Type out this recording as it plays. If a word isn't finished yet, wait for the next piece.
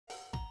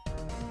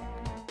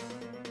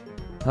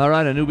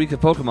Alright, a new week of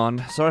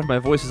Pokemon. Sorry if my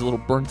voice is a little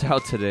burnt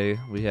out today.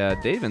 We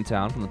had Dave in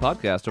town from the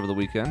podcast over the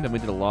weekend, and we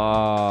did a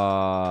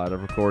lot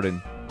of recording.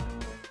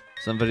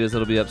 Some videos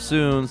that'll be up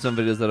soon, some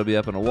videos that'll be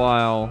up in a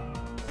while.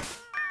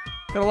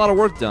 Got a lot of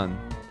work done.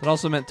 It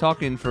also meant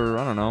talking for,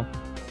 I don't know,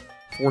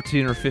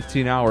 14 or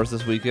 15 hours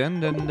this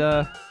weekend,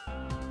 and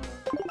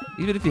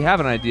even if you have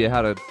an idea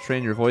how to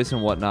train your voice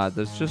and whatnot,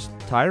 that's just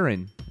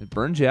tiring. It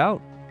burns you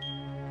out.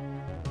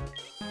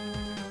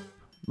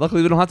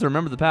 Luckily, we don't have to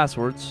remember the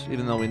passwords,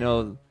 even though we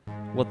know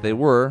what they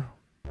were.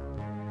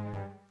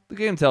 The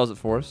game tells it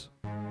for us.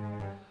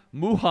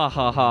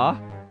 Moo-ha-ha-ha.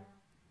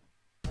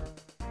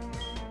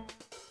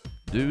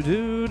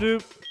 Do-do-do.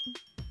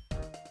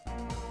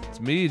 It's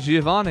me,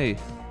 Giovanni.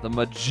 The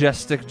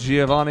majestic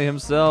Giovanni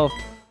himself.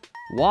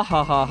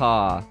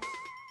 Wah-ha-ha-ha.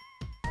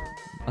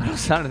 I don't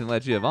sound anything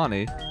like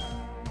Giovanni.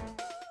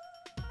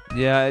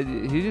 Yeah,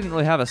 he didn't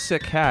really have a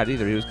sick hat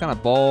either. He was kind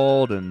of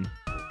bald and...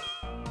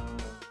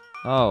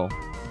 Oh.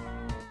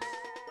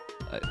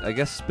 I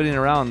guess spinning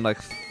around, like,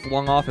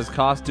 flung off his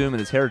costume and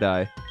his hair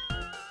dye.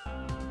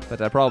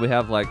 But I probably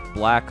have, like,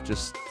 black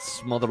just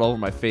smothered all over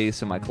my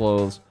face and my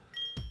clothes.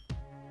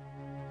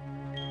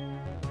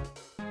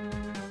 The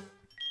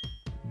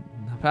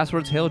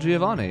password's Hail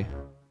Giovanni.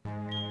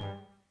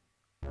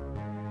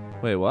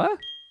 Wait, what?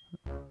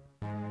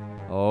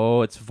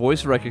 Oh, it's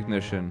voice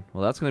recognition.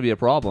 Well, that's going to be a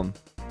problem.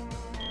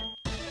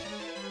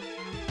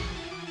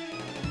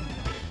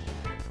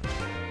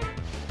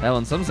 Hell,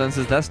 in some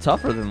senses, that's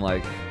tougher than,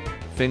 like,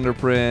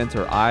 fingerprint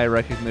or eye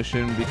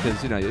recognition,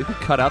 because, you know, you could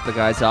cut out the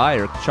guy's eye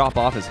or chop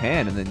off his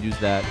hand and then use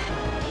that.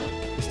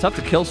 It's tough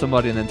to kill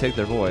somebody and then take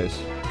their voice.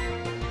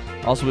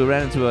 Also, we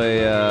ran into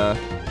a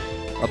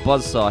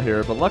buzzsaw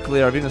here, but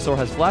luckily our Venusaur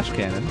has flash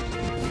cannon,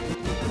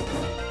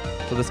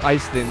 so this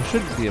ice thing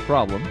shouldn't be a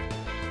problem.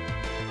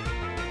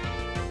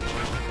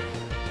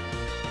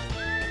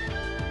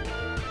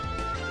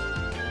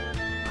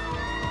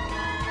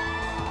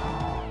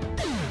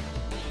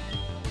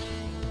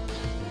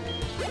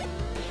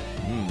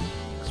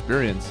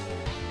 Experience.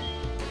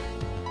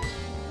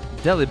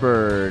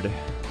 Delibird.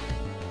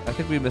 I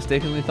think we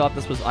mistakenly thought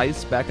this was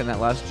ice back in that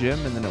last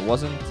gym, and then it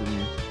wasn't,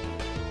 and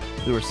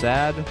we were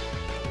sad.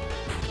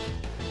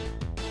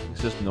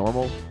 It's just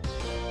normal.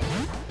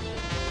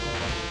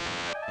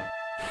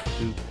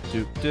 Do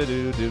do do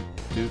do do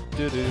do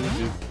do do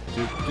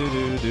do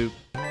do do.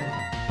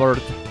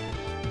 Bird.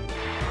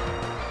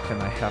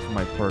 Can I have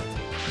my bird?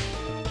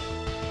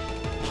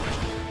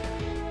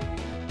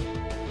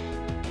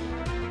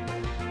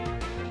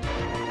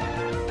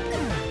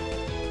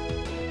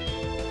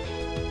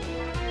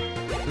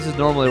 This is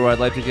normally where I'd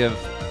like to give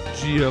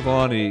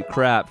Giovanni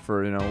crap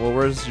for, you know, well,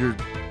 where's your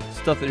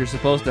stuff that you're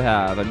supposed to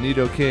have? A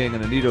Nidoking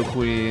and a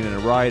Nidoqueen and a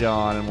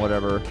Rhydon and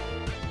whatever.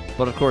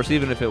 But of course,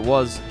 even if it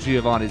was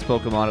Giovanni's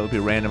Pokemon, it would be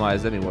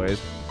randomized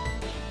anyways.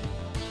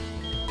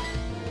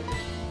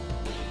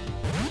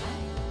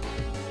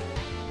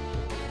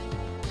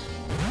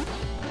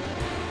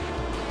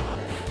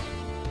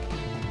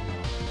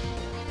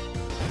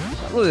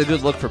 Not really a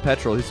good look for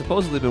Petrol. He's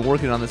supposedly been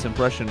working on this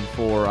impression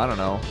for, I don't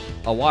know,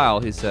 a while,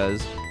 he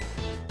says.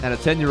 And a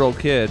 10-year-old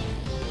kid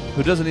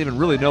who doesn't even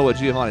really know what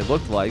Giovanni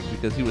looked like,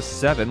 because he was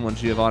 7 when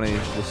Giovanni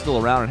was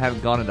still around and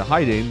hadn't gone into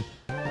hiding,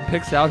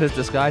 picks out his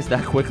disguise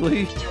that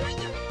quickly.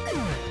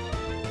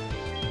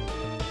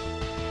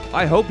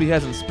 I hope he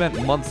hasn't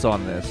spent months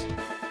on this.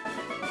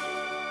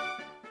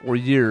 Or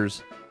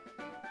years.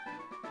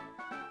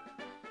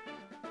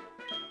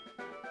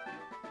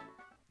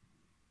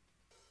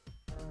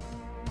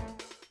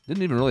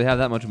 Didn't even really have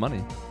that much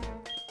money.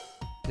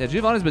 Yeah,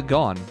 Giovanni's been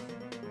gone.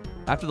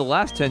 After the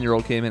last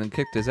 10-year-old came in and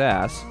kicked his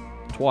ass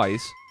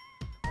twice,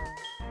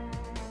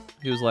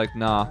 he was like,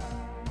 nah.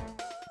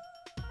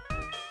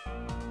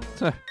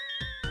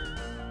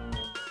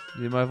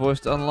 Need my voice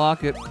to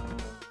unlock it.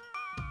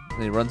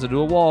 And he runs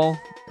into a wall,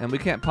 and we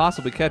can't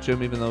possibly catch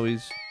him, even though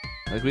he's...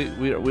 Like,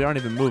 we aren't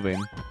even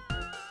moving.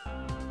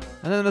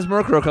 And then this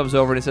Murkrow comes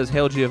over and he says,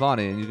 Hail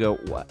Giovanni, and you go,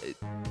 what?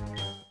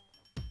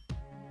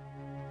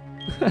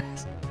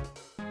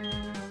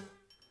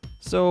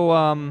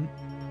 So,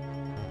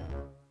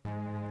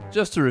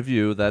 just to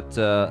review, that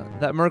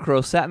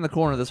Murkrow sat in the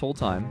corner this whole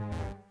time.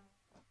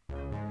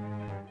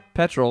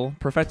 Petrol,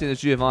 perfecting his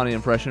Giovanni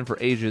impression for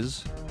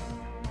ages.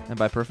 And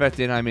by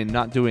perfecting, I mean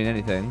not doing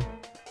anything.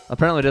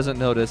 Apparently doesn't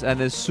notice, and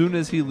as soon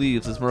as he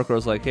leaves, this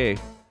Murkrow's like, hey,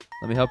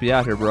 let me help you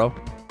out here, bro.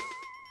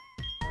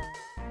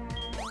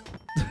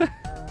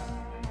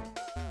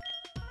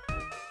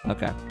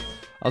 Okay.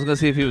 I was going to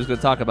see if he was going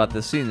to talk about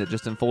this scene that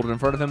just unfolded in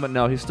front of him, but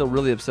no, he's still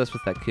really obsessed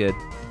with that kid.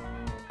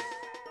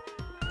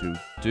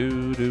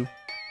 Do-do-do.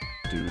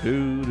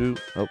 Do-do-do.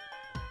 Oh.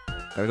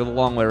 Gotta go the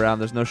long way around.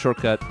 There's no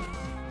shortcut.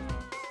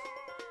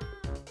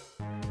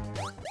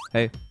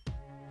 Hey.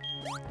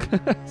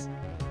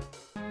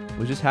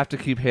 We just have to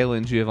keep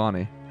hailing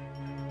Giovanni.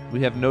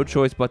 We have no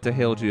choice but to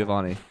hail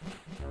Giovanni.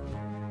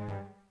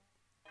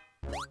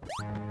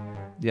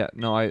 Yeah,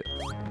 no,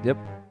 Yep.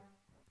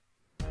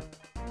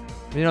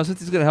 You know, since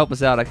he's gonna help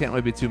us out, I can't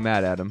really be too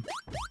mad at him.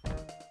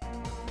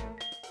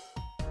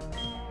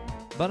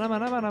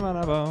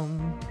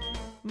 Ba-da-ba-da-ba-da-ba-da-bum.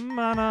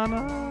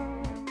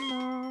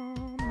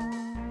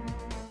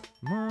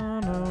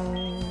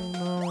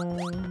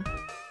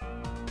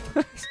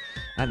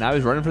 And now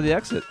he's running for the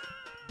exit.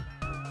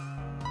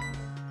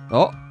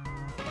 Oh.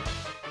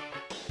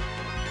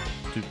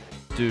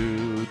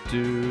 Do.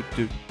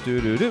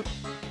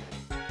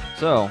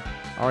 So,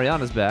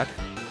 Ariana's back.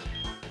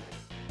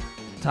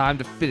 Time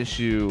to finish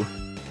you.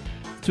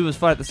 Two of us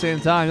fight at the same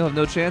time. You'll have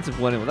no chance of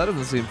winning. Well, that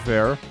doesn't seem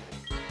fair.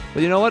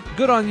 But you know what?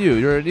 Good on you.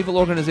 You're an evil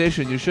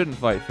organization. You shouldn't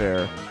fight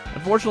fair.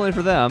 Unfortunately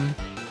for them,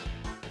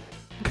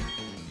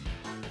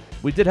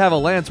 we did have a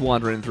Lance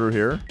wandering through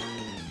here.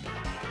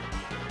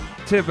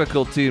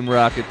 Typical Team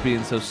Rocket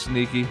being so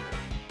sneaky.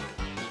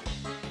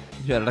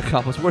 You had an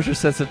accomplice. Where's your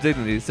sense of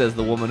dignity? Says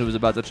the woman who was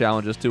about to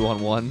challenge us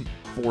 2-on-1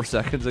 4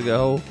 seconds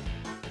ago.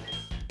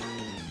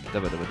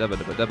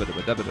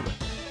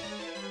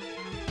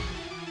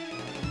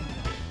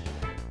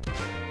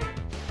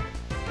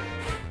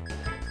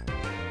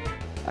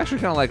 I actually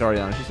kind of like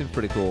Ariana. She seems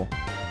pretty cool.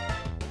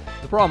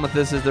 The problem with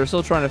this is they're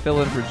still trying to fill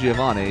in for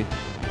Giovanni.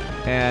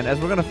 And as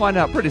we're going to find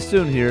out pretty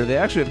soon here, they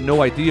actually have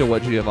no idea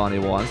what Giovanni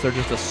wants. They're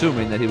just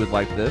assuming that he would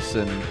like this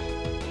and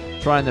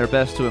trying their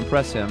best to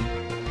impress him.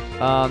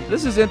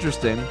 This is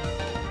interesting.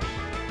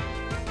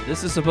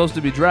 This is supposed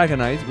to be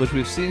Dragonite, which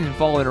we've seen him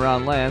following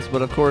around Lance,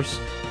 but of course,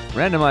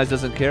 Randomized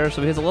doesn't care,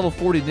 so he has a level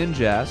 40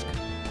 Ninjask.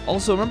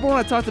 Also, remember when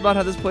I talked about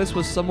how this place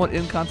was somewhat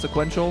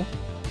inconsequential?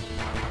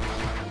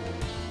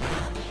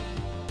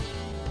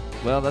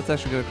 Well, that's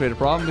actually going to create a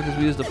problem because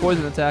we used a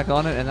poison attack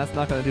on it, and that's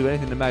not going to do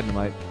anything to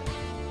Magnemite.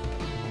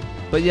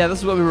 But yeah, this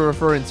is what we were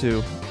referring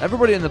to.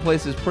 Everybody in the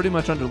place is pretty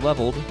much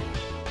under-leveled.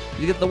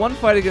 You get the one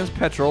fight against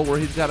Petrol, where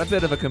he's got a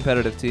bit of a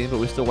competitive team, but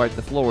we still wipe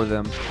the floor with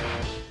him.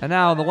 And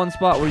now, the one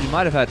spot where you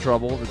might have had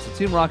trouble, it's the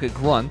Team Rocket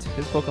Grunt.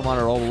 His Pokemon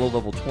are all below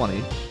level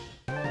 20.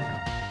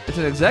 It's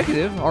an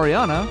executive,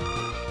 Ariana,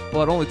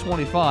 but only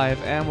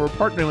 25, and we're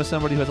partnering with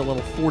somebody who has a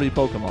level 40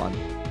 Pokemon.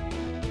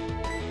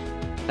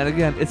 And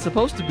again, it's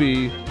supposed to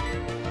be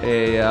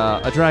a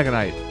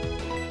Dragonite.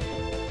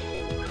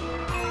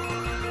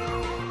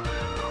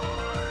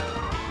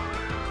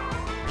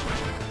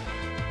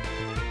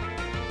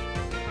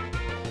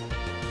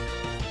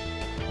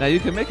 Now, you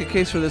can make a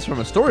case for this from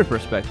a story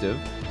perspective.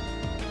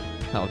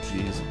 Oh,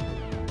 jeez.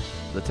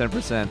 The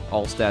 10%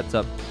 all stats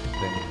up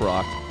thing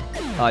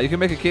procced. You can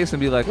make a case and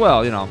be like,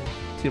 well, you know,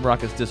 Team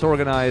Rocket's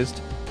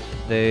disorganized.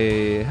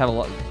 They have a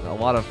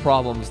lot of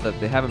problems that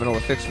they haven't been able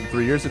to fix from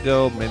 3 years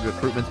ago. Maybe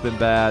recruitment's been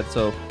bad,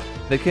 so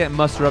they can't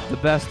muster up the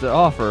best to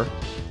offer.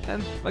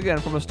 And again,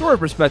 from a story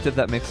perspective,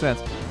 that makes sense.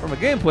 From a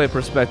gameplay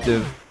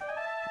perspective,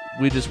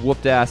 we just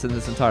whooped ass in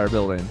this entire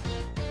building.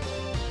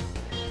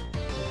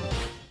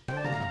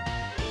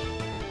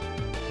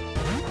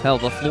 Hell,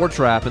 the floor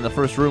trap in the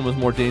first room was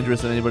more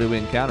dangerous than anybody we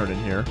encountered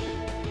in here.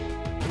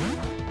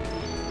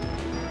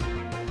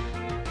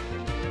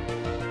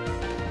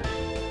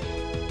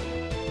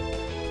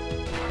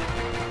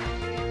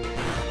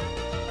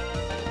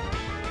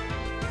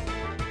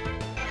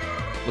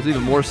 What's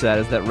even more sad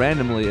is that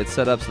randomly it's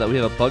set up so that we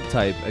have a bug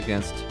type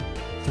against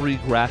 3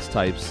 grass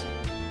types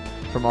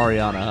from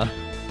Ariana.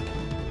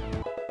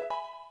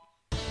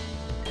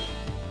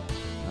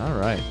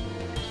 Alright.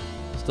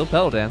 Still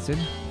pedal dancing.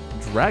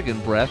 Dragon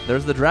Breath.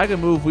 There's the dragon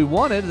move we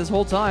wanted this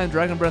whole time.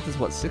 Dragon Breath is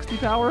what, 60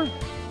 power?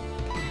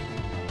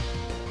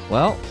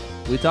 Well,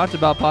 we talked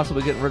about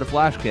possibly getting rid of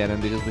Flash Cannon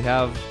because we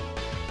have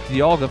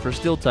Dialga for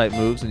Steel type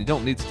moves, and you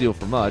don't need Steel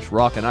for much.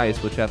 Rock and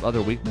Ice, which have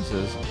other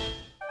weaknesses.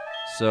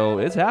 So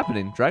it's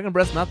happening. Dragon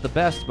Breath's not the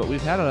best, but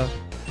we've had a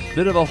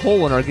bit of a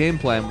hole in our game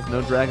plan with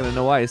no Dragon and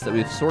no Ice that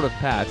we've sort of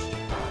patched.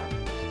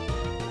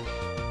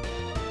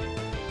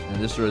 And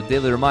just a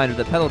daily reminder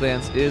that Pedal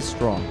Dance is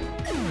strong.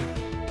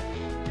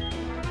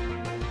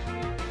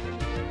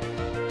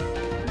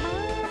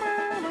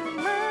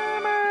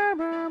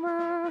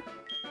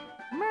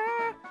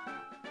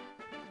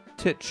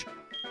 Titch.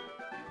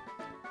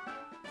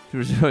 If you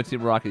were doing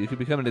Team Rocket, you could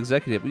become an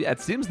executive. Yeah, it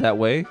seems that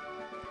way.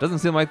 Doesn't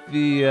seem like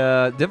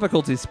the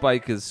difficulty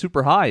spike is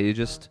super high. You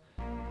just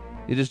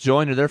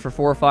join, you're there for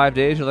 4 or 5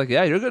 days, you're like,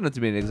 yeah, you're good enough to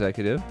be an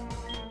executive.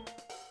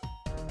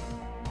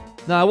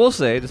 Now, I will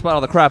say, despite all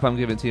the crap I'm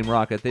giving Team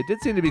Rocket, they did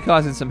seem to be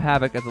causing some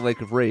havoc at the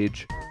Lake of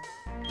Rage.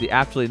 The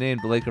aptly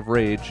named Lake of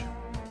Rage.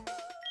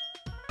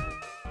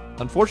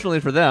 Unfortunately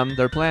for them,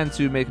 their plan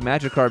to make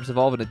Magikarps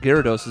evolve into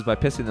Gyarados by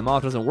pissing them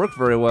off doesn't work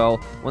very well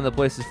when the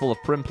place is full of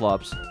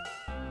Primplops.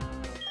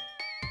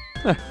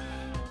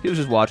 He was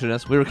just watching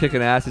us. We were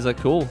kicking ass. He's like,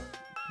 cool.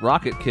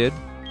 Rocket kid.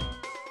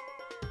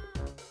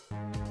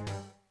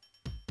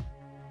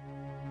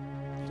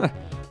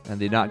 And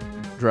the not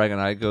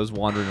Dragonite goes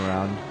wandering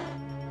around.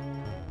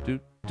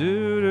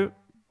 Do-do-do.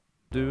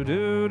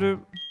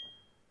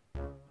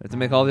 Have to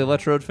make all the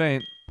Electrode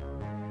faint.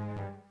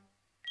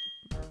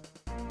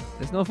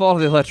 It's no fault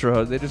of the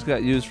Electrode. They just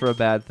got used for a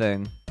bad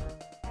thing.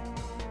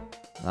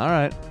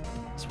 Alright.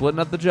 Splitting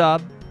up the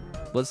job.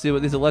 Let's see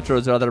what these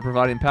Electrodes are that are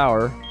providing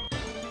power.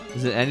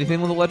 Is it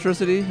anything with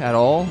electricity at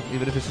all?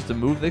 Even if it's just a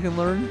move they can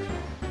learn?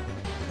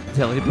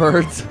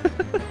 Delibirds.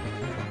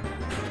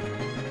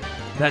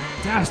 That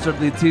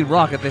dastardly Team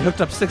Rocket, they hooked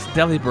up 6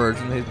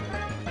 Delibirds and they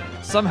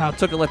somehow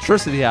took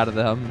electricity out of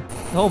them.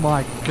 Oh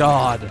my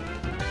god.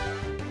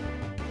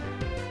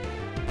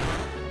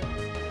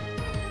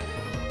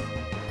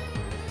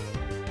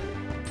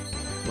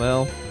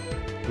 Well,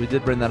 we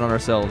did bring that on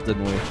ourselves,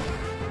 didn't we?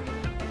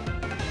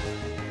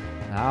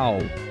 Ow.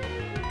 Need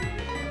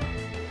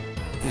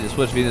to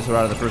switch Venusaur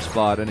out of the first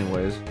spot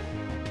anyways.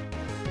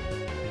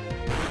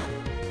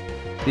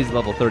 He's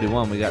level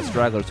 31. We got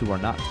stragglers who are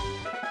not.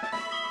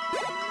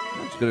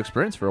 That's a good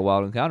experience for a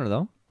wild encounter,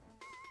 though.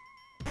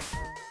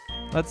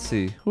 Let's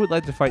see. Who would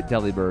like to fight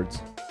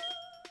Delibirds?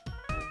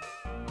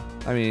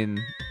 I mean,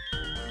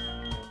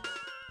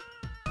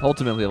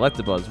 ultimately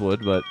Electabuzz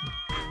would, but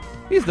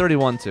he's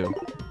 31 too.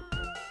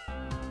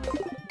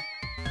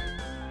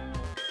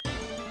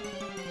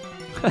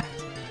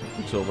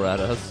 Looks over at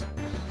us.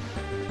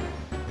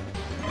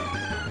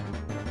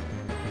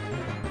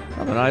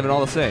 Oh, they're not even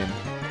all the same.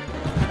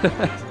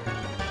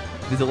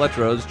 These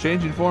Electrodes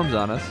changing forms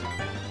on us.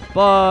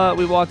 But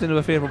we walked into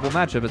a favorable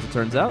matchup as it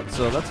turns out,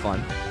 so that's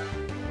fine.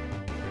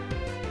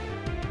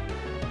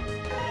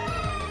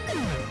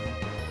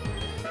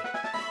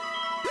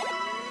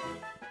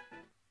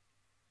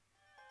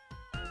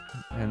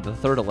 And the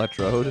third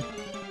Electrode.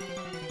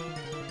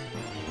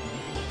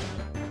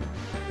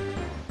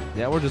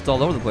 Yeah, we're just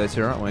all over the place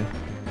here, aren't we?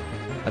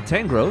 A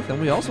Tangrowth,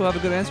 and we also have a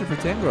good answer for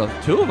Tangrowth.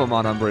 2 of them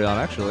on Umbreon,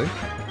 actually.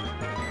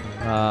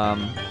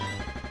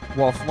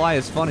 While Fly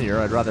is funnier,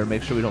 I'd rather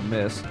make sure we don't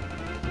miss.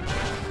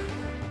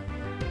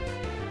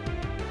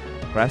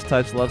 Grass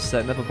types love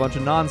setting up a bunch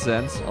of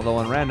nonsense, although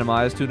on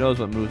Randomized, who knows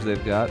what moves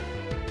they've got.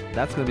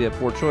 That's going to be a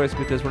poor choice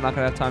because we're not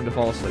going to have time to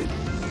fall asleep.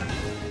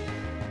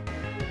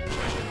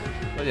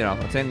 But, you know,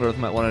 a Tangrowth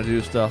might want to do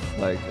stuff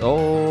like,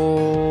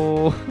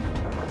 oh...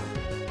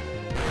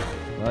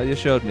 Well, you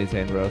showed me,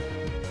 Tangrowth.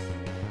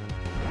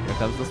 Here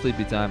comes the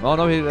sleepy time. Oh,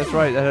 no, that's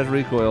right. That has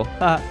recoil.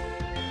 Ha!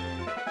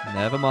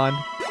 Never mind.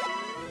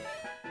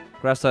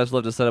 Grass types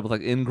love to set up with,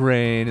 like,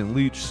 Ingrain and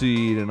Leech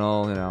Seed and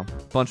all, you know,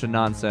 bunch of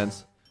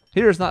nonsense.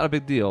 Here, it's not a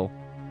big deal.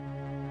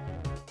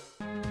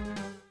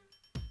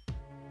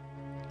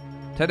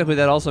 Technically,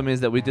 that also means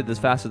that we did this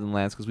faster than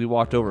Lance because we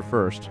walked over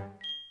first.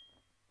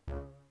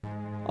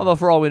 Although,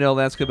 for all we know,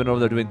 Lance could have been over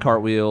there doing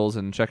cartwheels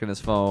and checking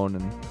his phone,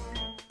 and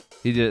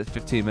he did it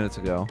 15 minutes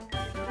ago.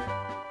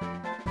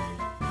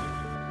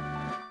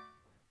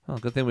 Oh,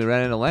 good thing we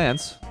ran into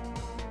Lance.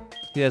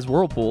 He has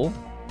Whirlpool.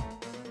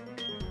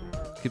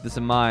 Keep this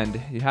in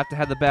mind. You have to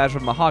have the badge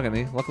from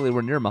Mahogany. Luckily,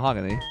 we're near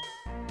Mahogany.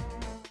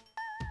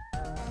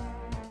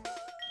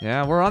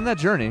 Yeah, we're on that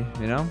journey,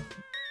 you know?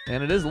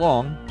 And it is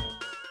long.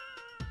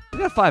 We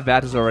got 5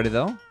 badges already,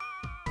 though.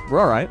 We're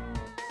alright.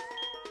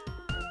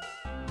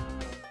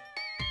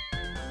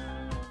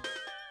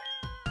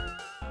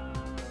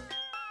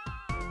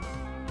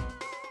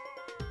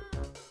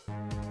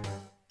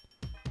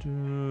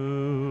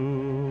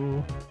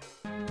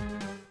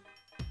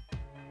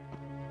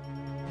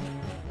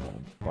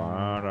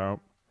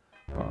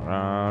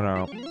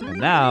 And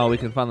now we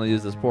can finally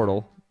use this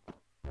portal.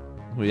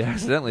 We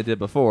accidentally did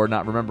before,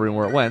 not remembering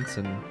where it went,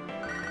 and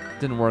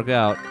didn't work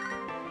out.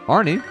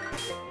 Arnie?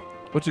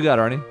 What you got,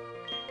 Arnie?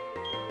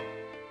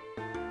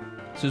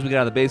 As soon as we get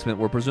out of the basement,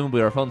 where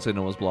presumably our phone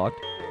signal was blocked.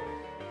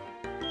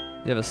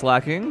 You have a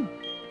Slacking?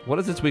 What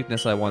is its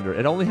weakness, I wonder?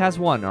 It only has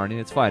one,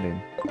 Arnie. It's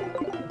fighting.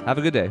 Have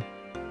a good day.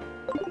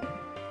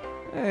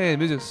 Hey, the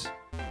music's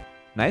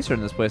nicer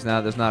in this place now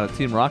that there's not a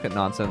Team Rocket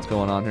nonsense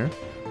going on here.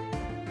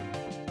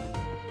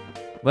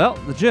 Well,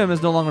 the gym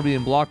is no longer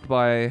being blocked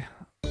by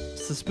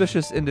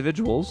suspicious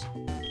individuals.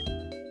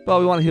 But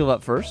we want to heal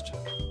up first.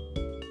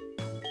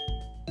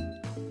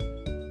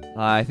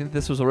 I think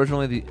this was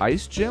originally the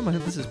Ice Gym. I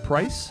think this is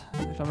Price,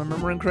 if I'm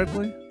remembering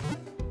correctly.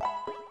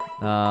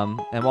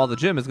 And while the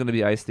gym is going to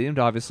be ice-themed,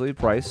 obviously,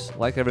 Price,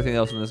 like everything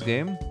else in this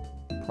game,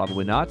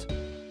 probably not.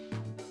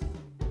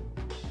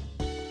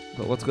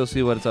 But let's go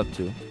see what it's up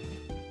to.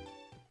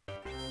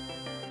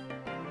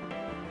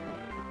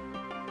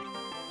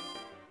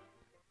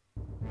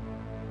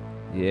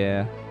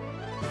 Yeah.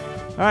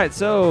 Alright,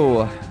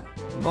 so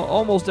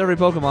almost every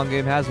Pokemon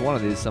game has one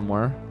of these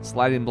somewhere.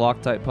 Sliding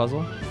block type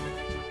puzzle.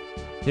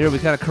 Here we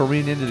kind of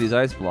careen into these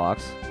ice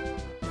blocks.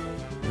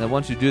 And then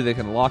once you do, they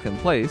can lock in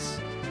place.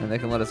 And they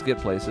can let us get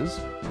places.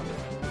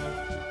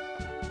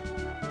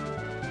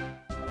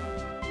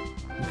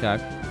 Okay.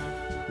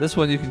 This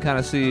one you can kind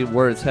of see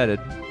where it's headed.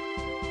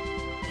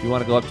 If you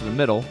want to go up to the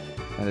middle,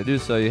 and to do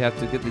so you have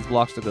to get these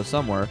blocks to go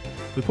somewhere.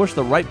 If we push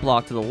the right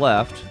block to the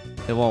left,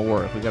 it won't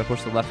work. We gotta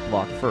push the left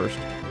block first.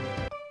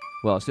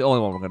 Well, it's the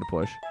only one we're gonna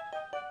push.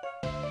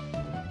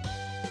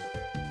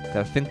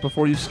 Gotta think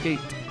before you skate.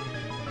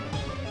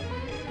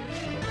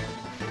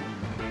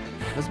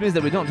 This means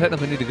that we don't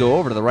technically need to go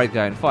over to the right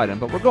guy and fight him,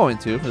 but we're going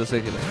to for the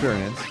sake of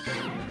experience.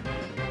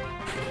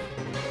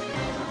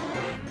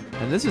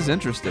 And this is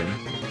interesting.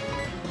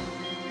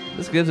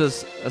 This gives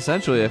us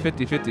essentially a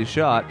 50-50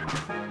 shot.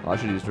 Oh, I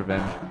should use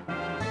Revenge.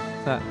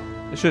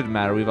 It shouldn't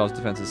matter. Weavile's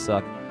defenses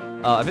suck.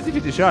 A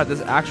 50-50 shot at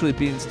this actually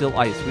being still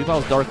ice.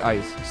 Weavile's dark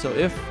ice. So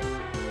if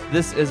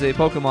this is a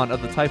Pokemon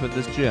of the type of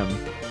this gym,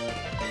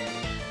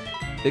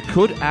 it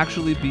could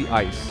actually be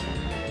Ice.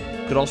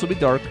 Could also be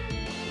Dark.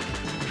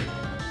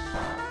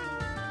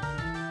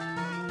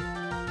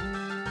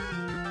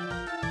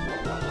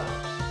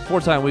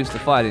 Four-time weeks to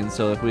fighting,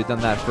 so if we had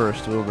done that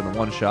first, we would have been a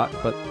one-shot,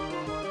 but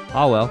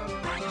oh well.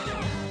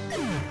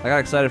 I got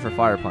excited for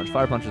Fire Punch.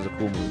 Fire Punch is a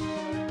cool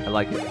move. I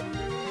like it.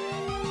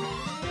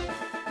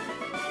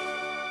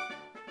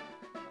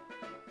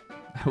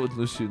 I would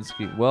lose you in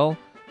skiing. Well,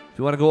 if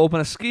you want to go open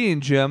a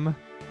skiing gym,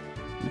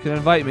 you can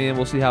invite me and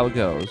we'll see how it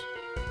goes.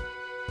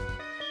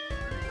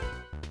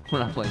 We're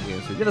not playing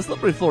games here. Yeah, the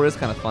slippery floor is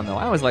kind of fun, though.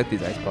 I always like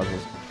these ice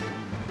puzzles.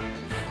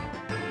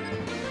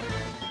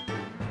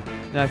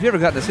 Now, if you ever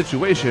got in a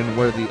situation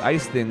where the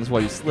ice things,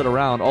 while you slid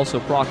around, also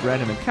proc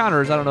random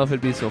encounters, I don't know if it'd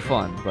be so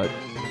fun, but...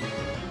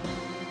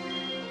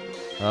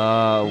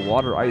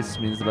 water ice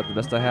means that the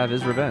best I have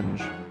is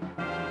revenge.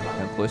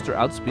 And Cloyster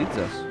outspeeds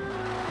us.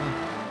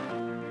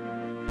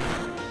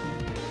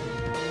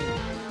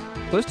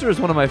 Cloyster is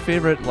one of my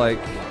favorite, like,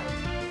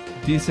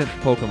 decent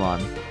Pokemon.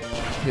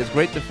 He has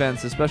great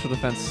defense, his special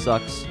defense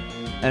sucks,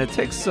 and it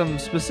takes some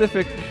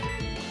specific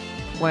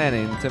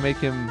planning to make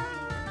him,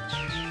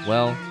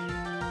 well,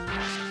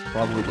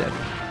 probably dead,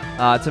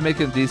 to make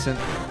him decent,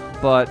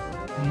 but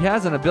he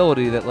has an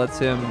ability that lets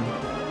him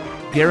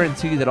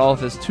guarantee that all of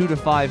his 2 to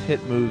 5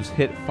 hit moves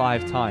hit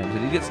 5 times,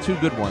 and he gets 2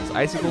 good ones,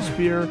 Icicle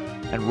Spear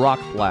and Rock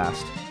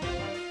Blast.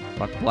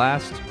 Rock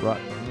Blast? I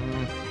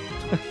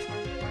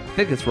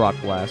think it's Rock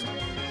Blast.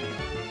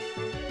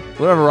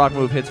 Whatever rock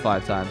move hits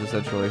 5 times,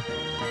 essentially.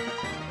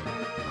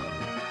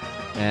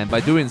 And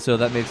by doing so,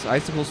 that makes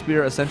Icicle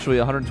Spear essentially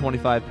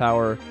 125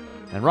 power,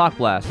 and Rock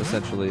Blast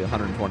essentially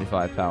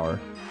 125 power.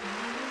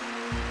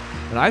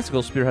 And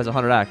Icicle Spear has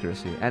 100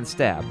 accuracy, and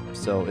Stab,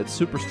 so it's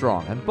super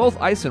strong. And both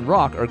Ice and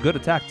Rock are good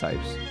attack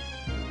types.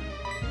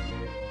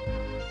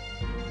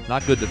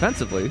 Not good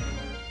defensively,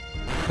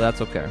 but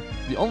that's okay.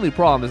 The only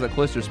problem is that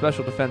Cloyster's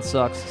special defense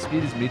sucks,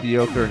 speed is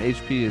mediocre, and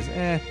HP is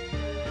eh.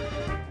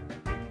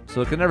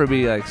 So it can never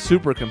be like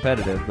super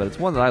competitive, but it's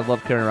one that I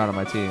love carrying around on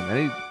my team.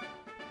 And he,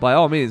 by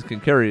all means,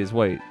 can carry his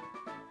weight.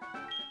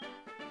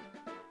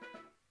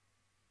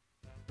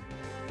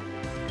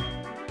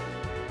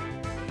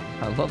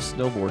 I love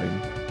snowboarding.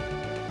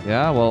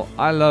 Yeah, well,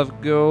 I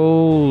love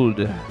gold.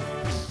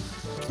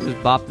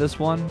 Just bop this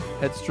one,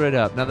 head straight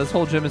up. Now, this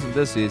whole gym isn't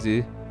this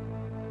easy.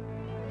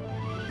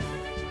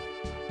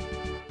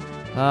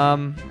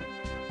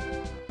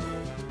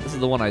 This is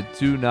the one I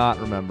do not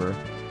remember.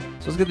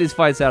 So let's get these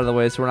fights out of the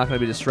way so we're not going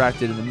to be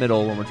distracted in the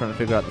middle when we're trying to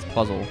figure out this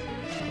puzzle.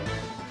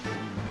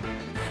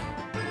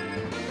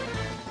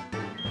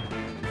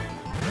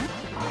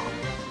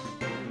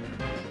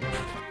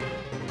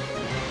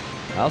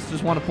 I also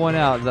just want to point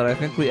out that I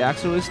think we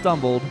actually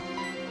stumbled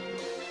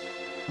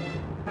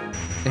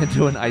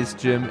into an ice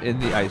gym in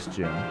the ice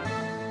gym,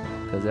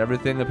 because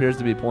everything appears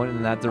to be pointing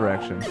in that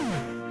direction.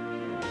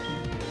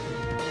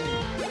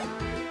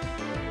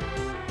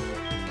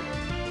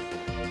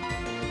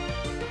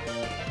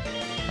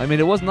 I mean,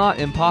 it was not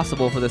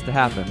impossible for this to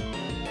happen.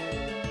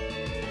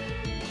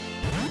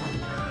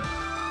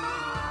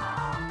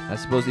 I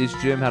suppose each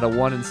gym had a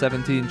 1 in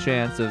 17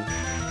 chance of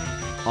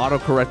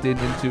auto-correcting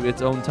into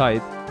its own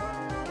type.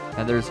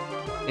 And there's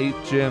 8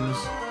 gyms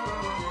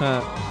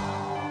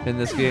in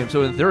this game.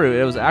 So in theory,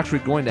 it was actually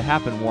going to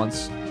happen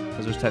once,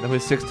 because there's technically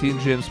 16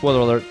 gyms. Spoiler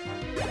alert.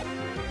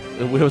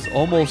 It was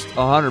almost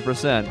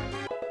 100%.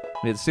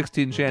 We had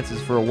 16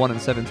 chances for a 1 in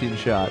 17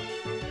 shot.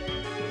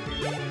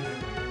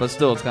 But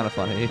still, it's kind of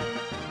funny.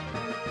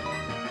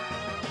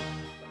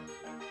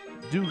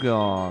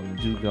 Dugong,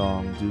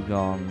 Dugong,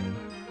 Dugong.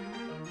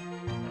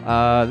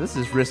 This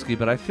is risky,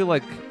 but I feel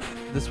like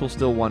this will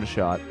still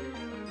one-shot.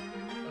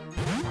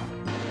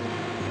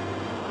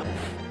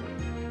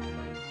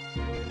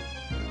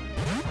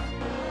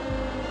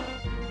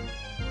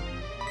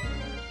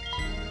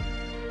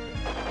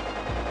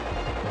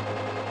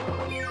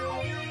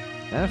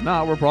 And if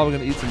not, we're probably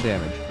going to eat some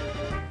damage.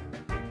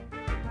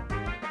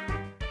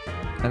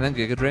 And then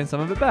Giga Drain some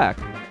of it back.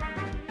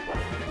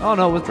 Oh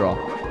no, withdraw.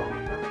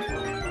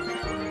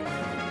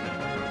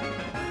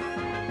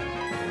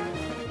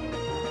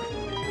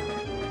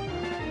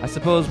 I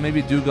suppose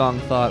maybe Dugong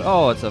thought,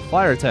 oh, it's a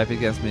fire type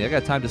against me. I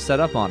got time to set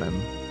up on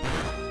him.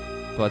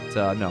 But,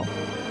 no.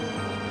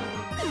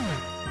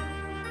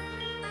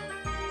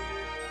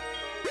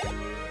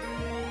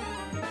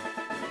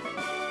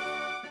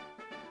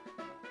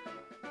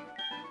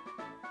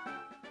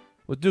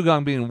 With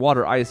Dugong being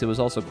water ice, it was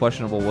also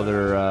questionable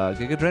whether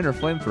Giga Drain or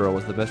Flamethrower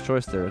was the best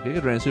choice there.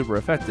 Giga Drain is super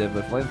effective,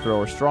 but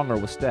Flamethrower is stronger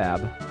with Stab.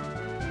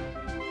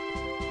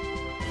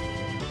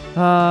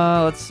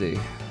 Let's see.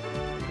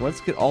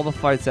 Let's get all the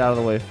fights out of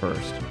the way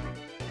first.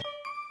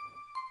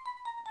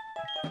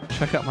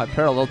 Check out my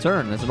parallel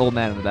turn. There's an old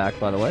man in the back,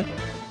 by the way.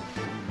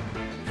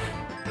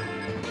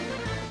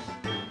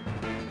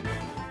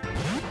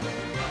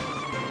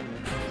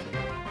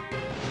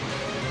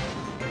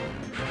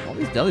 All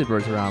these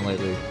Delibirds around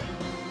lately.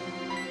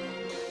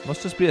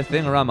 Must just be a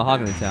thing around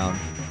Mahogany Town.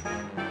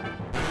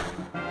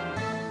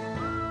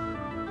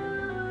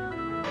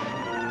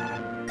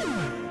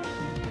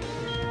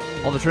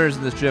 All the trainers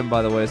in this gym,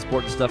 by the way,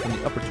 sport the stuff in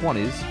the upper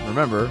 20s.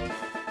 Remember,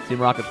 Team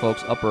Rocket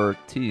folks, upper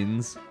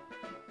teens.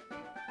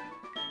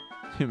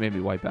 You made me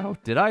wipe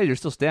out. Did I? You're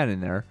still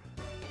standing there.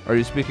 Or are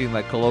you speaking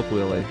like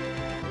colloquially?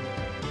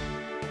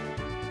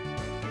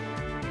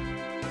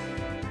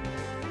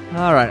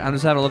 Alright, I'm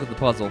just having a look at the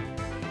puzzle.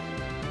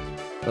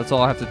 That's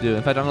all I have to do.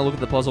 In fact, I'm going to look at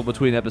the puzzle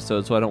between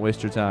episodes so I don't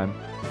waste your time.